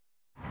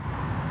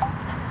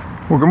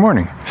Well, good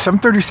morning.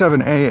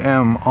 7:37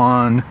 a.m.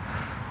 on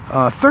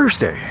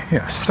Thursday.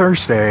 Yes,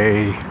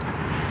 Thursday,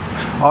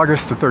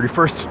 August the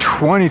 31st,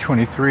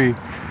 2023.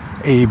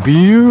 A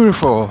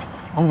beautiful,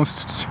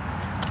 almost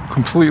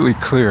completely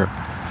clear,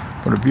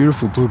 but a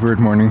beautiful bluebird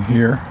morning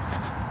here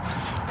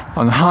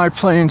on the high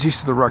plains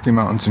east of the Rocky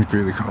Mountains in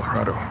Greeley,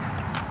 Colorado.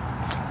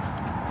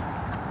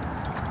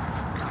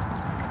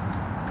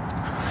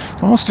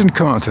 Almost didn't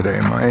come out today.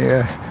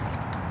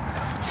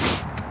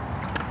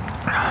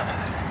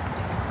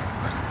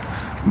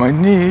 My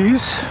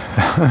knees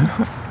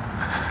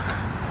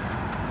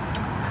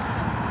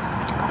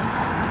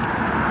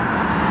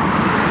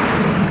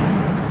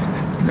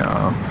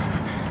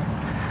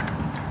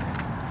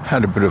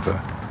had a bit of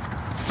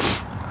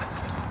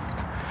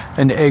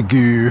an ague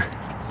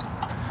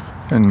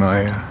in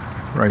my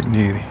right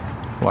knee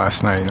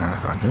last night, and I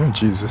thought, oh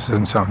geez, this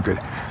doesn't sound good.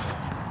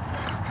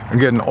 I'm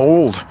getting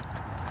old,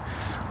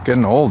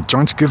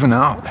 joints giving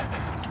out.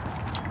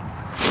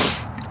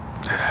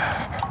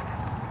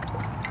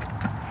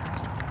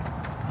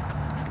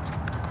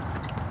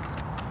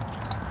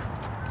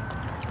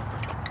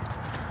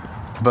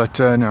 But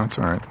no, it's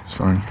alright, it's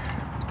fine.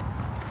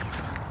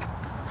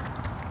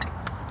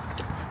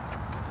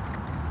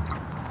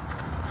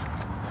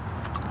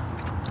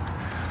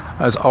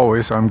 As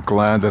always, I'm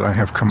glad that I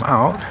have come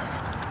out.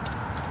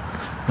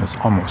 As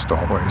almost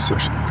always.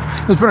 There's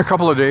been a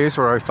couple of days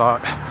where I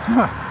thought,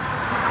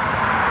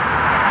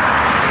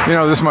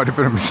 this might have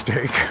been a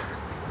mistake.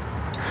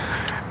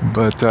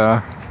 But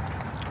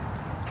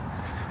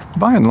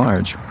by and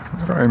large,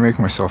 whenever I make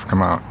myself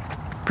come out,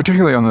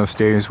 particularly on those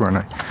days when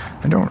I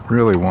don't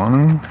really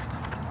want to,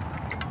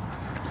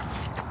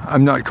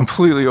 I'm not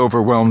completely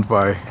overwhelmed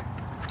by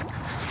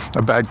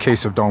a bad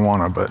case of don't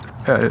wanna, but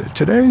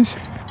today's,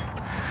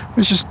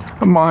 it's just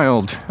a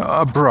mild,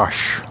 a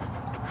brush,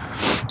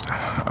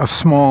 a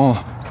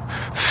small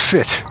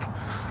fit,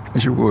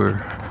 as you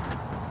would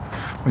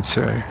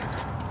say,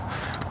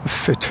 a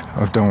fit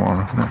of don't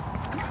wanna.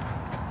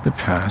 It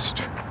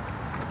passed.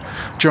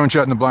 Joan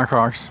Jett and the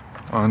Blackhawks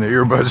on the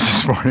earbuds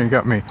this morning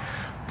got me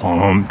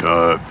pumped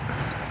up.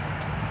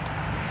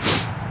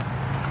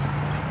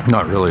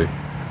 Not really,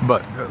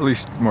 but at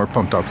least more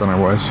pumped up than I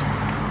was.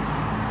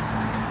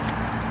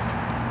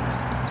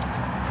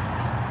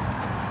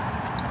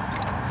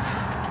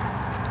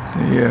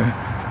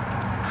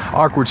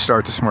 Awkward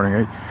start this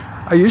morning.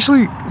 I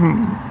usually,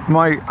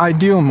 my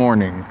ideal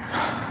morning,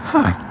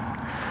 I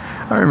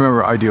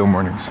remember ideal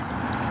mornings.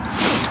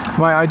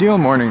 My ideal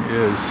morning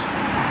is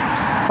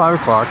 5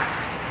 o'clock,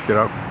 get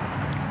up,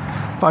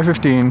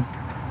 5:15,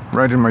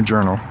 write in my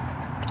journal.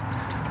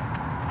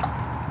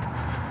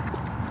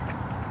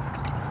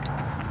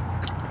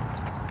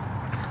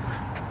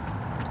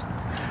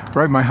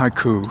 Write my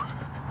haiku,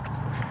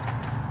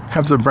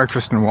 have the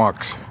breakfast and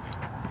walks,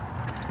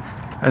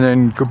 and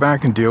then go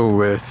back and deal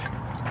with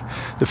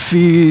the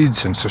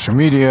feeds and social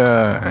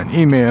media and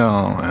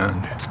email,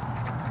 and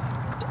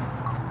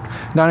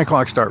 9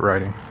 o'clock start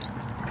writing,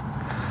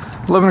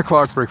 11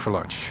 o'clock break for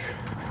lunch.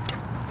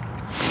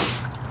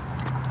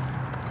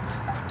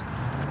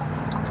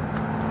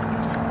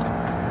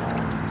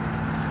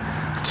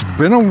 It's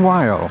been a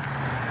while,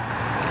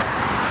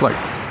 like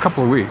a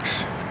couple of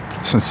weeks,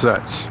 since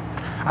that's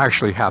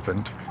actually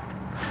happened,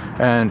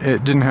 and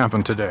it didn't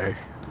happen today.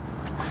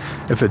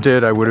 If it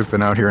did, I would have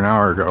been out here an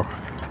hour ago.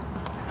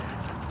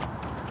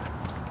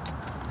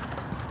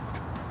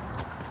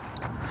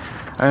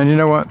 And you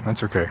know what?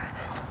 That's okay.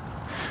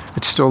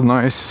 It's still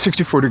nice,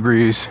 64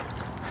 degrees,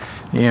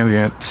 the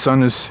ambient. The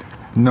sun is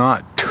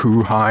not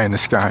too high in the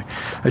sky.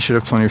 I should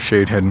have plenty of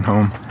shade heading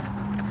home.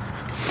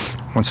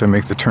 Once I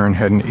make the turn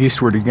heading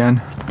eastward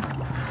again,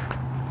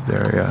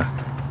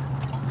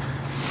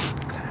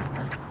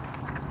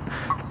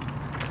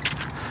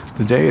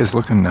 the day is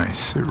looking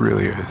nice. It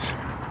really is.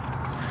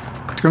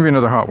 It's going to be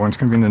another hot one. It's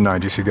going to be in the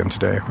 90s again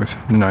today, with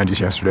the 90s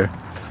yesterday.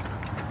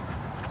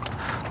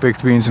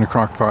 Baked beans in a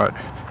crock pot.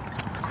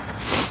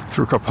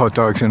 Threw a couple hot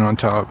dogs in on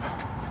top.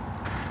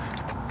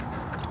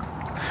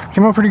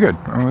 Came out pretty good.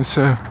 I was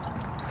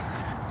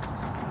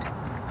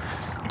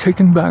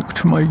taken back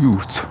to my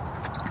youth.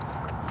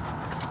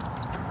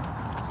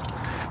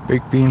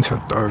 Baked beans,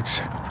 hot dogs,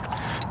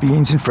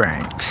 beans and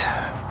franks.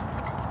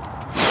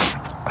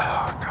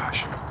 Oh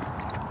gosh.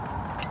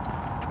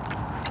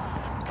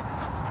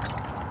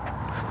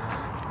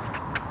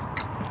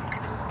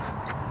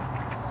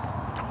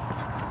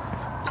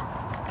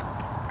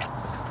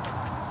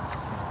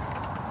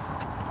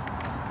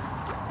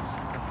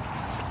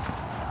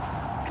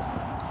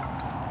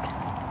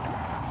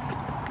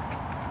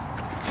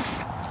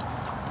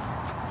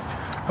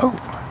 Oh,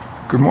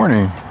 good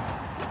morning.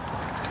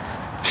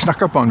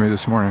 Snuck up on me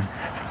this morning.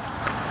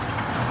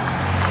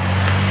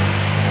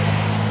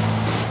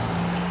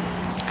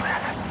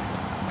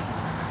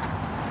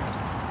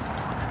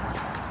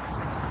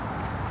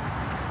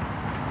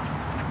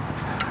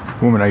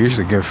 Woman I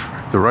usually give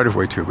the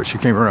right-of-way to, but she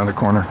came around the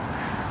corner,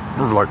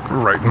 like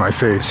right in my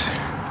face,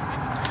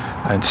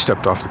 and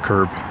stepped off the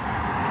curb.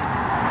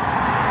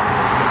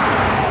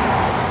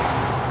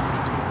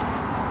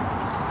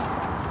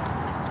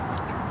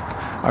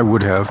 I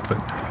would have, but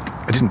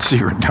I didn't see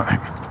her in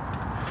time.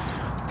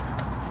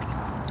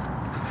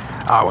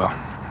 Ah, well.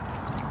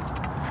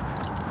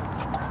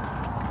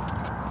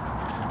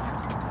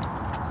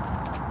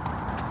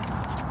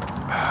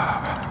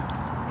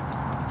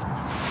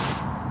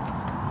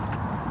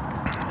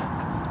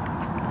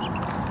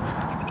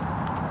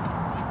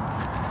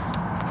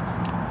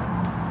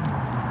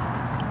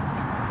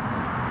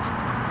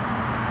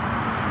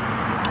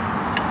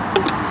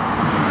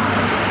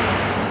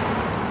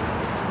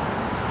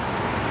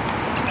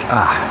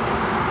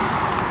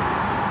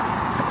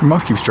 The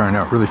mouth keeps drying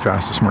out really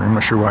fast this morning. I'm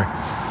not sure why.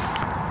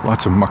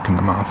 Lots of muck in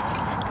the mouth.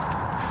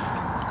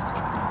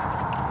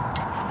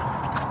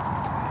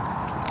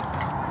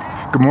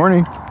 Good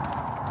morning.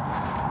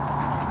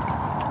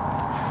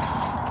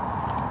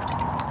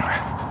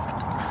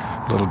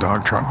 Little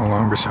dog trotting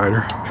along beside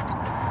her.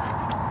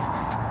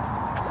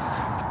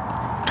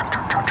 Trot,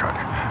 trot, trot, trot.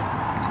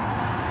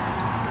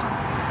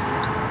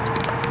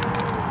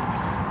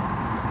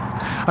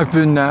 I've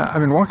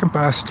been walking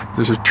past.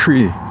 There's a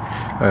tree,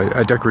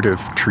 a decorative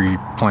tree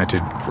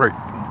planted right,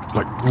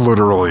 like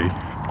literally,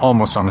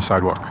 almost on the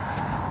sidewalk,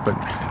 but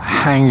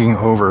hanging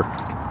over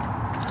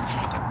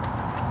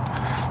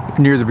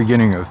near the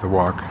beginning of the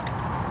walk.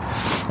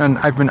 And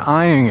I've been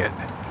eyeing it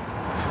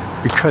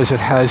because it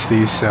has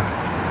these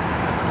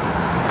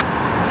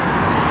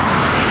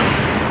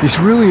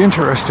really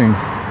interesting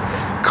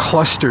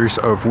clusters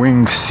of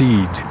winged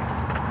seed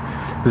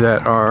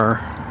that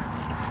are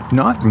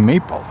not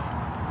maple.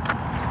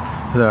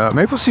 The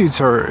maple seeds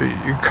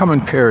come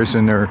in pairs,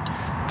 and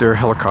they're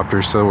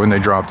helicopters, so when they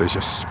drop they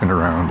just spin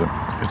around, and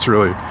it's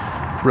really,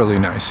 really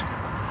nice.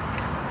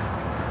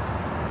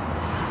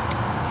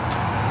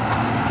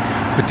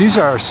 But these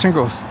are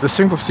the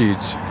single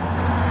seeds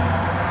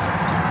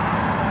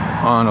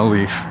on a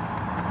leaf,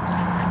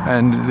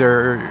 and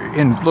they're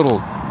in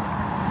little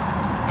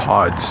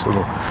pods,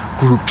 little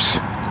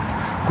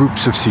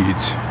groups of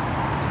seeds.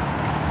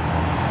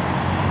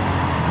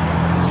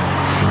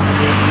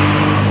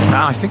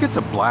 Now I think it's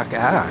a black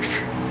ash.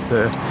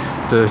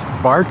 The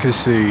bark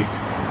is the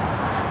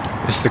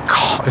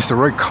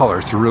right color.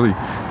 It's a really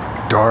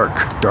dark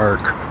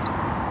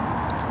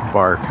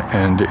bark,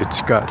 and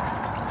it's got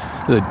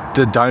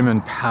the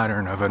diamond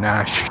pattern of an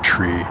ash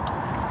tree.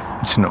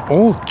 It's an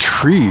old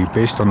tree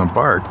based on the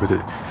bark, but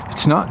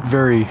it's not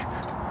very.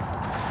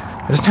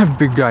 It doesn't have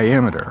big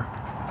diameter.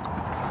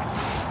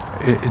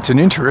 It's an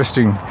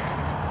interesting.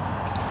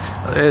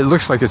 It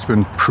looks like it's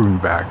been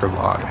pruned back a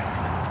lot.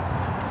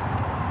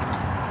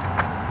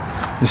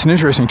 It's an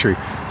interesting tree.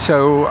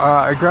 So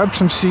I grabbed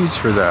some seeds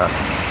for that.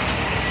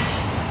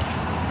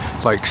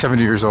 Like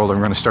 70 years old, I'm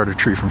going to start a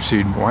tree from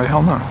seed. Why the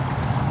hell not?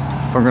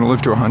 If I'm going to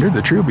live to 100,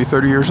 the tree will be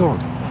 30 years old.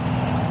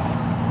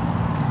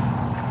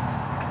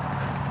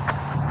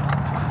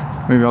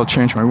 Maybe I'll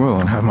change my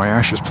will and have my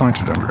ashes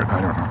planted under it. I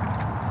don't know.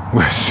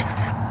 We'll see.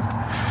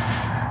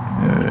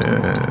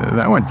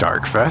 That went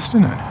dark fast,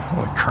 didn't it?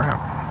 Holy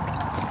crap.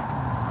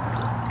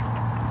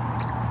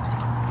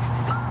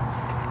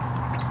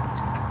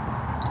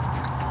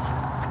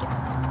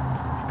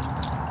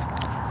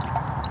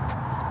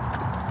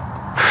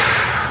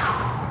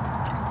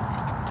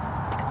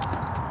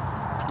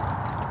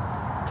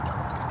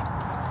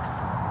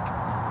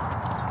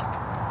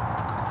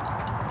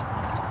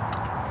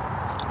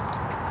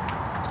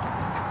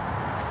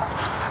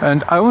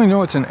 And I only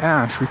know it's an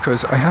ash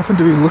because I happen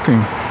to be looking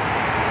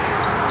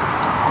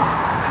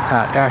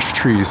at ash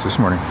trees this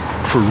morning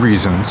for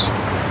reasons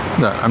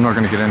that I'm not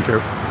going to get into.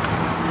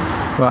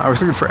 But I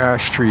was looking for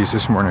ash trees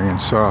this morning and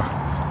saw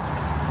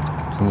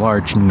a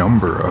large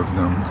number of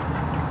them.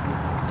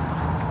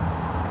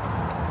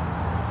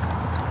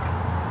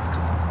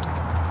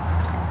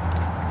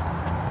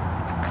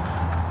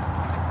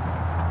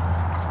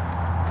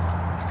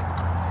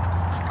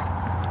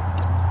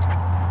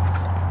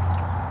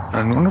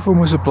 And one of them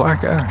was a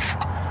black ash.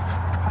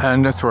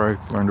 And that's where I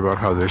learned about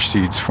how their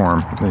seeds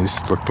form. These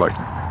look like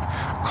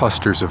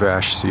clusters of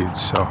ash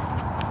seeds, so.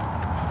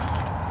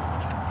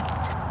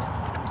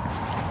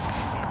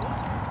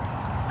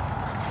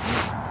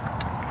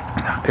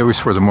 It was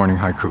for the morning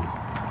haiku.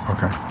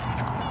 Okay.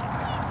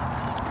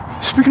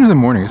 Speaking of the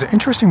morning, it's an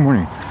interesting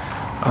morning.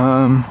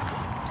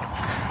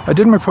 I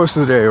did my post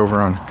of the day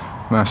over on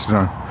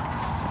Mastodon.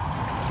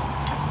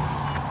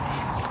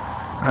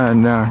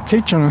 And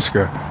Kate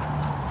Januska,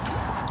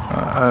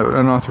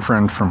 an author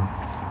friend from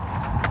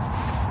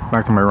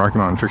back in my Rocky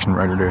Mountain fiction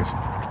writer days.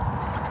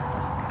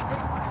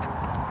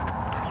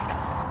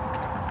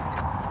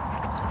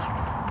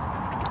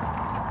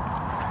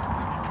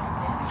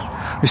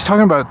 He's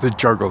talking about the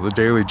juggle, the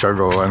daily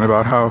juggle, and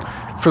about how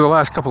for the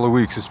last couple of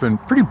weeks it's been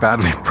pretty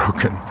badly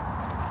broken.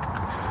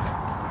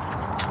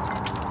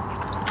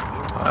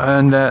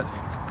 And that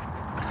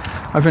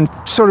I've been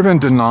sort of in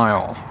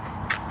denial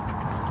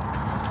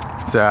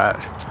that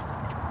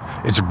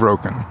it's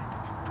broken.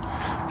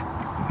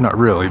 Not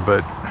really,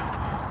 but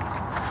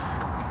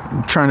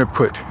I'm trying to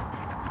put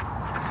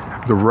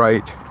the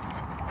right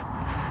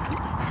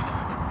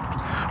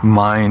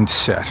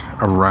mindset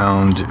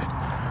around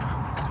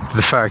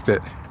the fact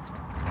that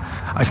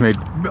I've made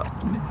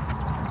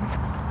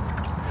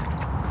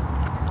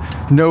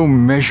no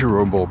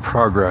measurable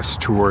progress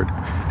toward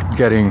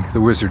getting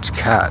the wizard's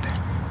cat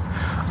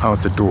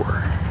out the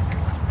door.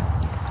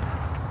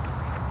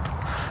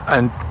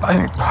 And I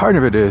think part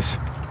of it is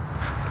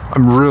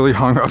I'm really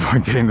hung up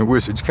on getting the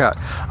wizard's cat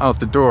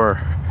out the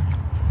door,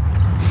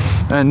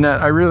 and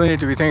that I really need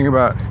to be thinking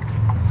about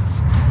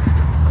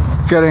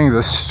getting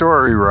the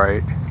story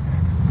right.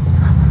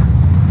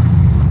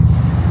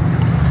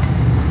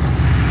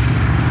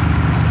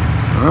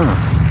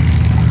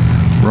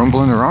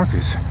 Rumble in the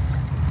Rockies.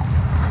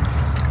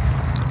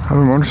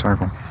 Another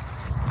motorcycle.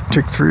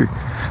 Take 3.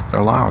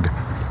 They're loud.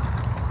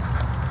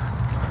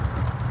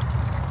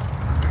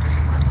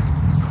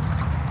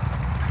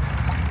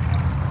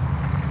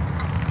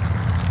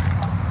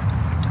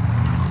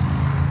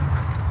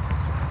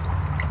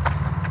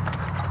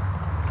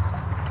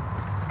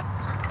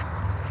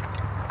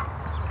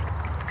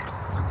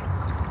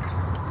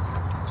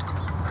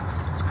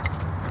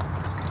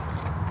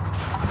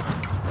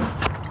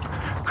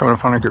 Coming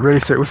up on it, get ready,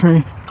 stay with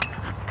me.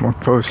 More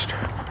post.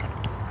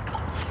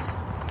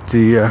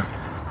 The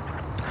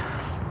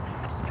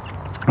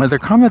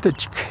comment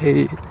that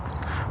Kate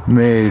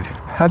made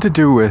had to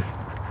do with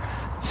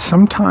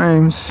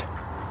sometimes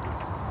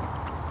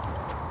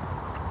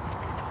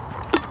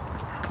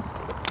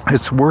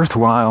it's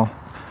worthwhile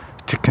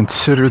to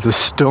consider the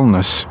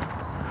stillness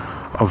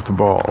of the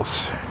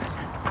balls.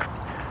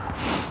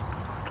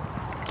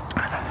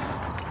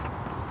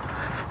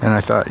 And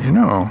I thought,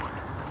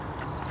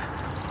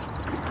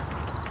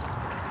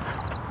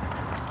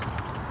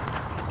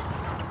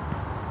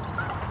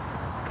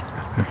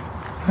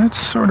 that's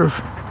sort of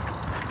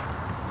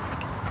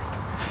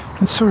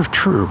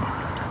true.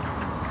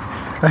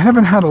 I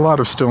haven't had a lot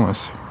of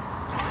stillness.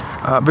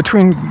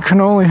 Between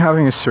cannoli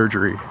having a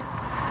surgery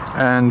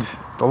and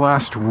the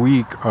last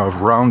week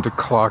of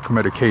round-the-clock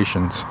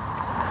medications,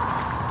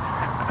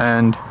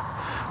 and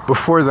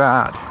before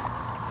that,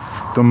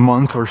 the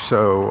month or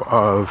so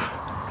of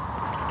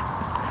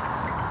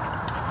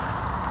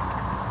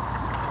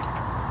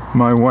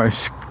my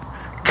wife's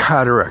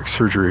cataract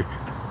surgery,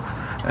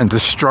 and the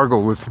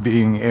struggle with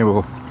being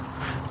able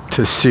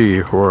to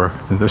see, or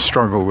the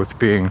struggle with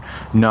being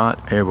not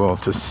able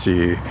to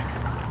see.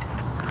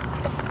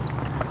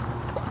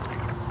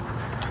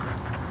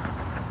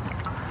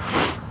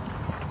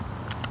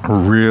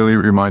 Really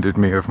reminded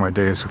me of my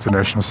days with the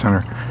National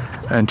Center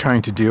and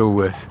trying to deal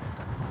with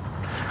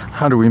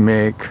how do we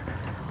make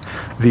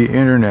the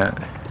internet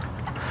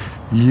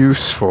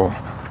useful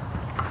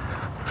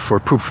for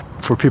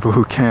people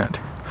who can't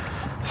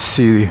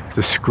see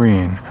the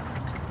screen,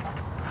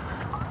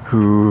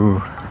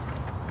 who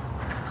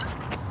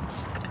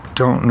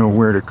don't know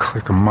where to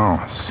click a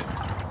mouse.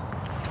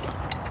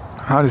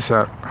 How does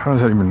that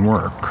even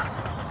work?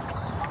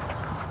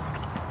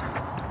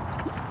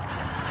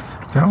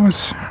 That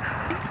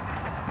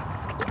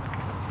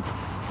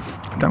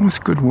was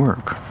good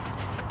work.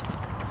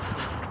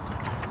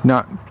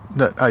 Not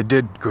that I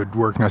did good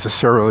work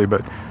necessarily,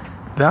 but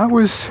that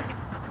was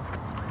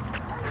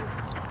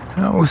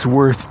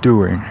worth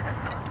doing.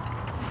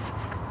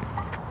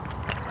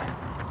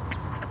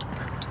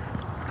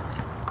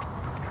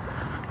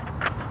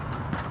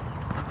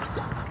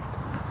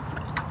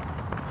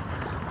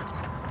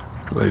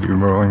 Lady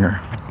rolling her.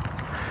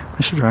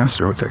 I should have asked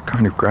her what that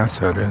kind of grass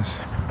that is.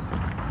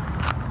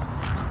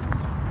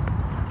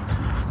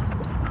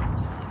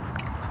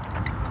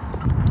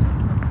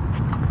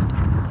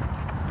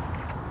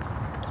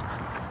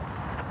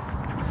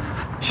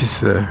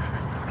 She's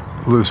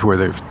lives where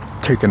they've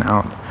taken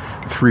out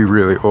 3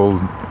 really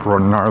old,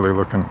 gnarly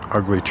looking,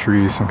 ugly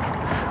trees and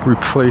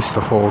replaced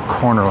the whole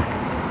corner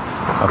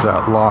of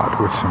that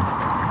lot with some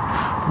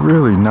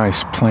really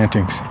nice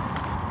plantings.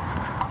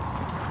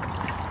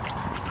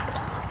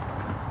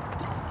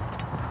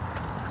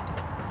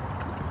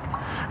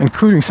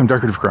 Including some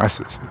decorative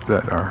grasses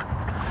that are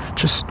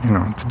just,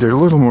 they're a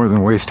little more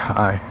than waist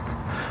high.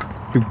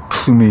 Big,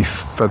 plumy,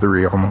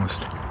 feathery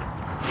almost.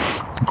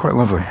 And quite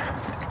lovely.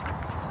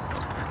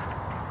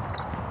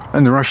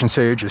 And the Russian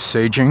sage is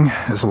saging.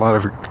 There's a lot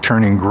of it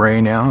turning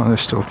gray now.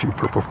 There's still a few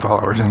purple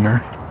flowers in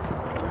there.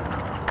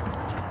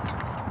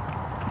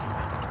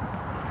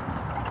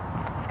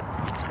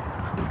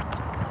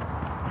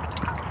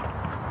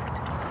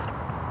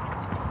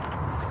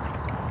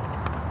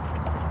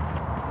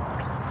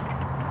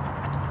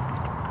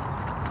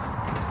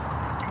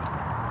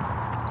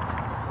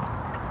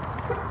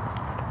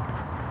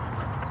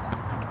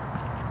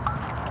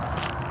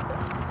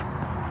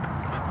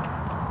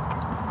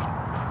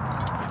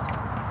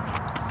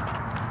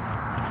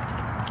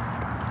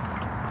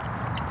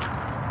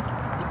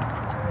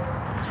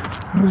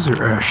 Those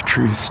are ash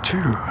trees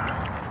too.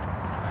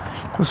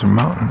 Those are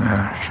mountain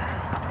ash.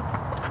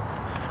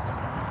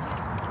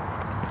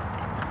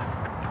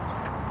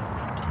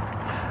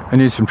 I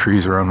need some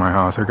trees around my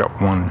house. I got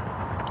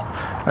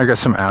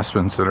some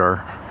aspens that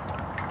are,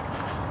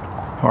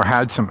 or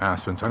had some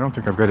aspens. I don't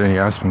think I've got any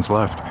aspens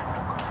left.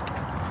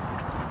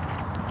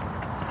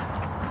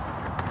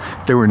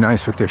 They were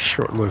nice, but they're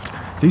short-lived.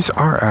 These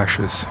are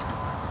ashes.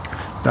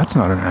 That's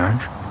not an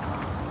ash.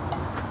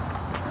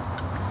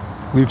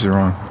 Leaves are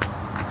wrong.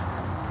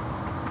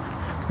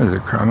 What is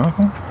it, crab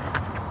apple?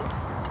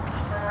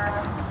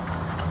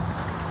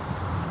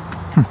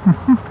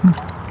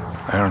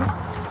 I don't know.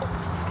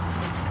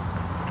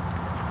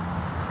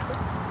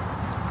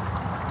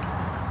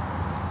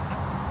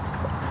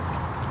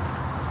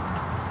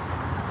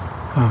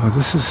 Oh,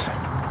 this is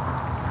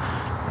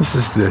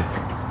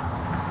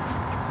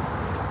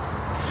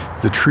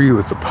the tree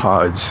with the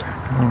pods.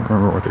 I don't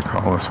remember what they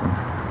call this one.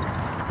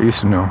 I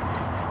used to know.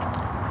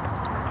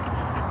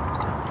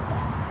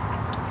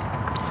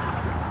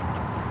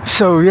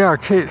 So yeah,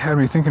 Kate had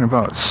me thinking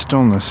about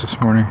stillness this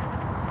morning.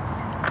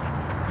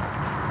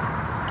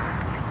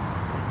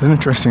 It's an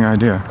interesting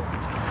idea.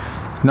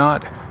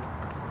 Not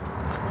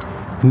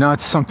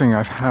something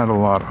I've had a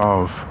lot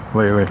of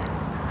lately.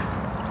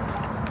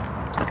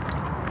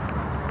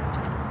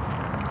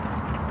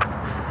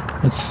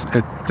 It's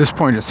at this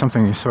point it's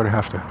something I sort of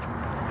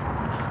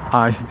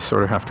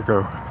have to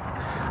go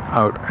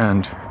out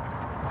and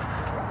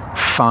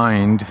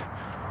find,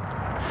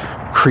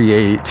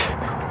 create,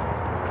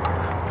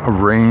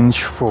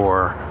 arrange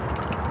for.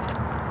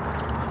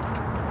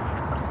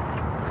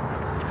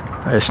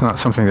 It's not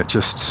something that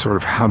just sort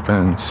of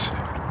happens.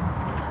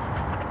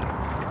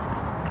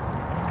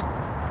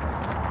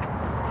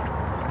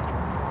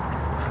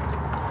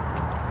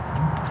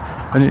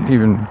 I didn't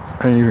even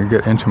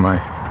get into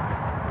my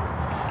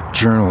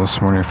journal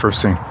this morning.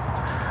 First thing,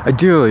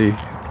 ideally,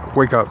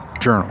 wake up,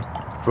 journal,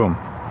 boom.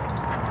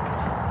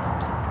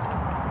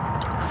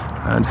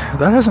 And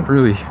that hasn't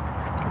really.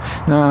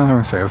 No, I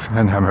don't say it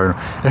hadn't happened.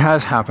 It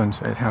has happened.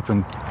 It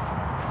happened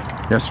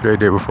yesterday,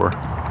 day before.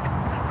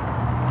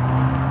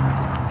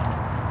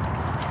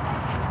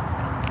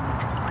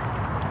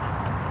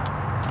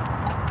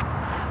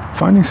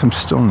 Finding some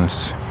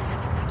stillness.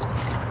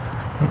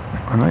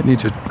 I might need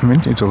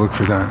to look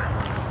for that.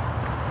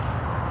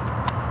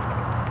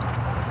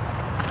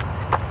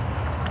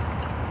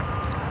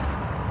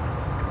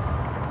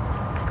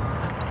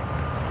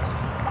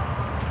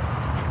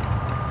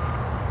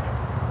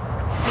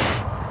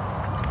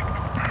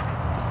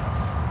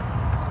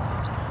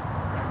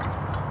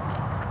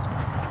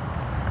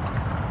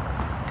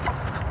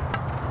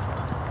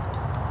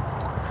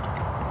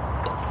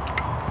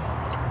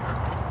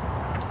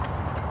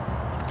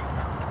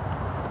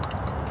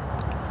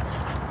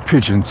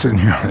 Pigeon sitting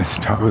here on the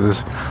top of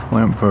this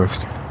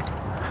lamppost.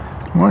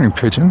 Morning,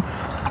 pigeon.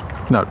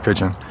 Not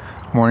pigeon.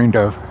 Morning,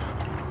 dove.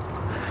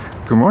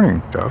 Good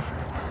morning, dove.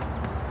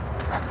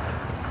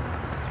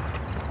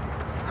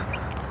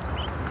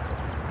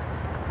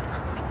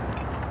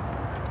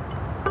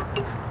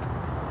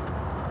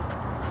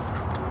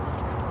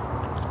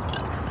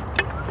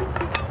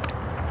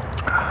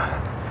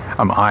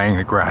 I'm eyeing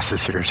the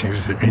grasses here. See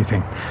if there's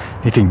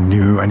anything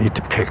new I need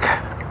to pick.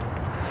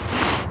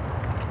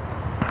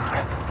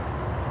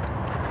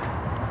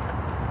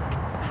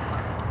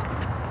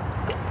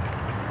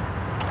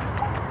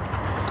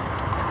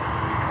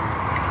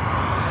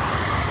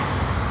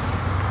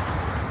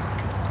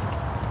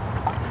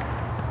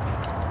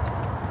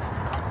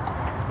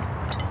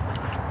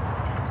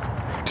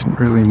 Didn't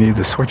really need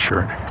the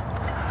sweatshirt.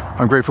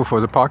 I'm grateful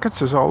for the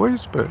pockets as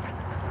always, but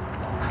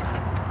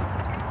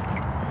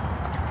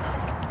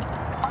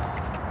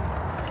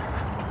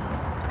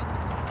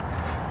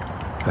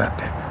that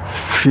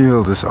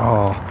field is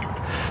all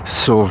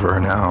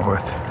silver now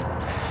with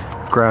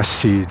grass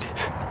seed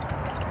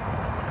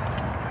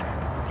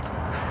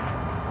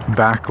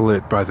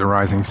backlit by the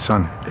rising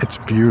sun. It's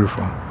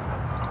beautiful.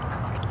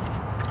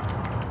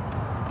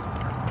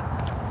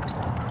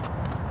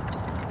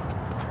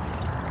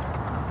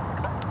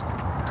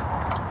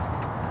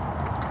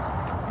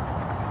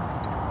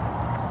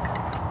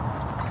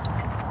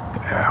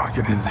 Yeah, we'll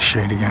get into the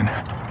shade again.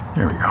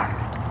 There we go.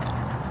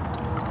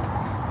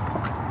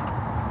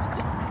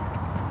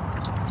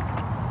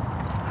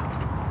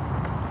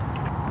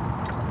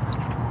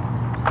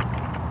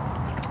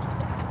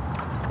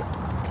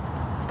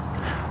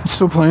 It's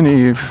still playing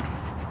Eve.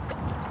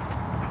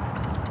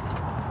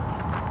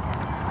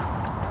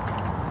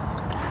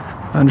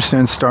 I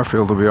understand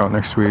Starfield will be out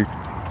next week.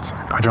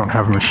 I don't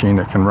have a machine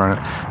that can run it.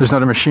 There's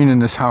not a machine in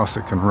this house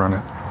that can run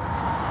it.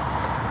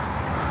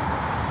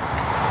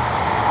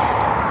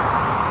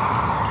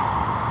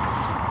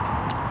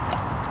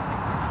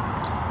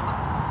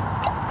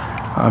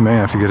 I may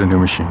have to get a new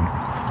machine.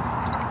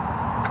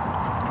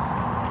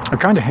 I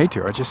kind of hate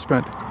to. I just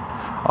spent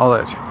all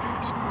that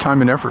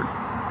time and effort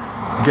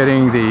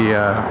getting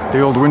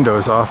the old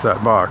Windows off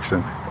that box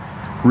and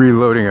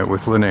reloading it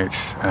with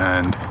Linux,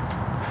 and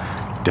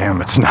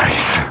damn, it's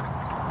nice.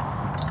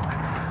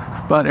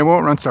 But it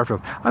won't run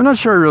Starfield. I'm not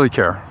sure I really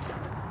care.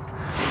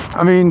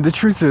 I mean, the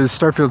truth is,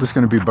 Starfield is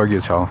going to be buggy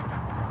as hell.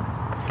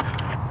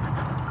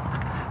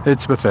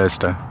 It's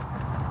Bethesda.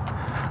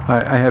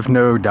 I have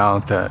no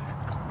doubt that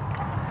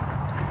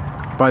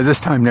by this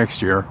time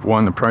next year,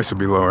 1, the price will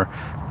be lower.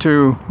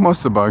 2, most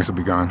of the bugs will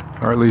be gone,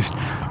 or at least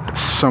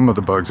some of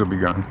the bugs will be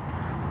gone.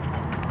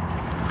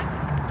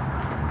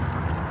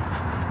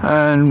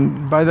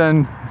 And by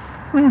then,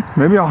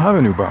 maybe I'll have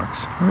a new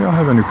box. Maybe I'll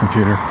have a new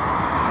computer.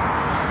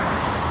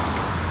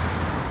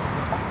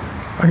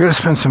 I gotta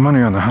spend some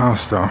money on the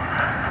house, though.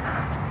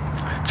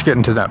 It's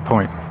getting to that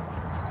point.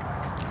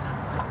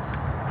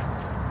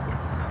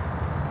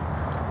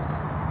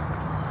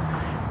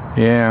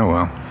 Yeah,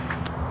 well.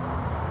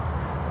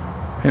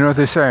 You know what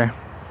they say?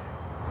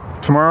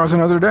 Tomorrow's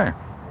another day.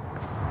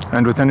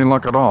 And with any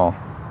luck at all,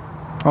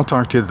 I'll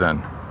talk to you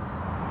then.